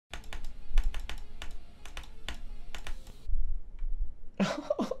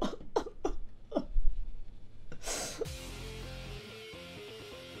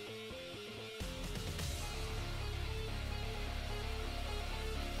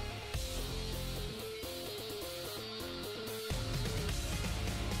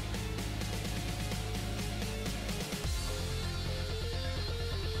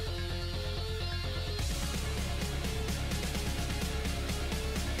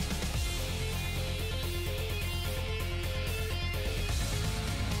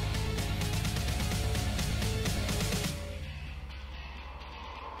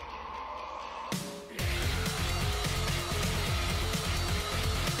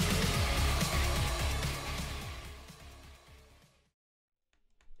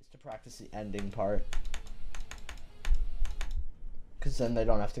Practice the ending part, because then they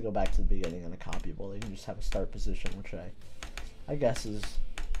don't have to go back to the beginning on a copyable. They can just have a start position, which I guess is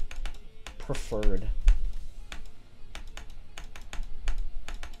preferred.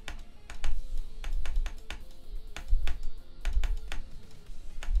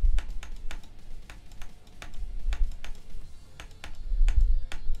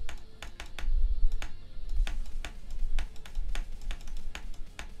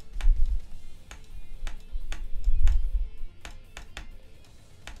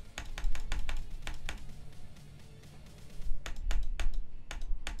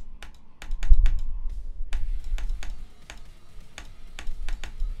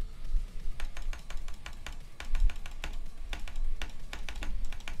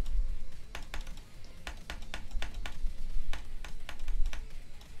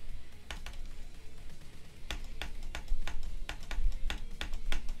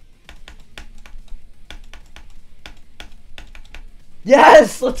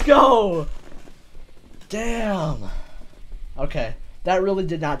 Yes! Let's go! Damn! Okay, that really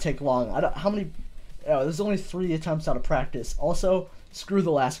did not take long. How many... Oh, there's only 3 attempts out of practice. Also, screw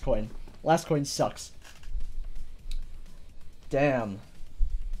the last coin. Last coin sucks. Damn.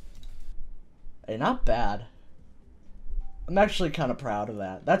 Hey, not bad. I'm actually kind of proud of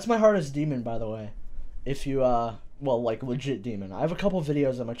that. That's my hardest demon, by the way. If you, well, like, legit demon. I have a couple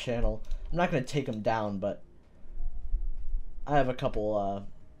videos on my channel. I'm not going to take them down, but I have a couple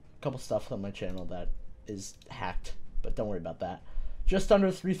stuff on my channel that is hacked, but don't worry about that. Just under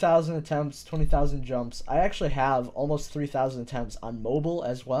 3,000 attempts, 20,000 jumps. I actually have almost 3,000 attempts on mobile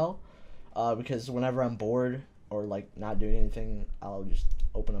as well, because whenever I'm bored or like not doing anything, I'll just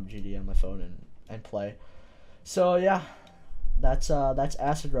open up GD on my phone and play. So yeah, that's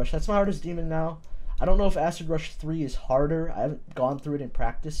Acid Rush. That's my hardest demon now. I don't know if Acid Rush 3 is harder. I haven't gone through it in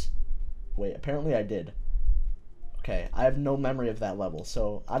practice. Wait, apparently I did. Okay, I have no memory of that level,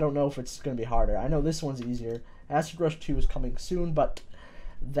 so I don't know if it's going to be harder. I know this one's easier. Acid Rush 2 is coming soon, but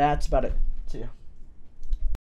that's about it. See ya.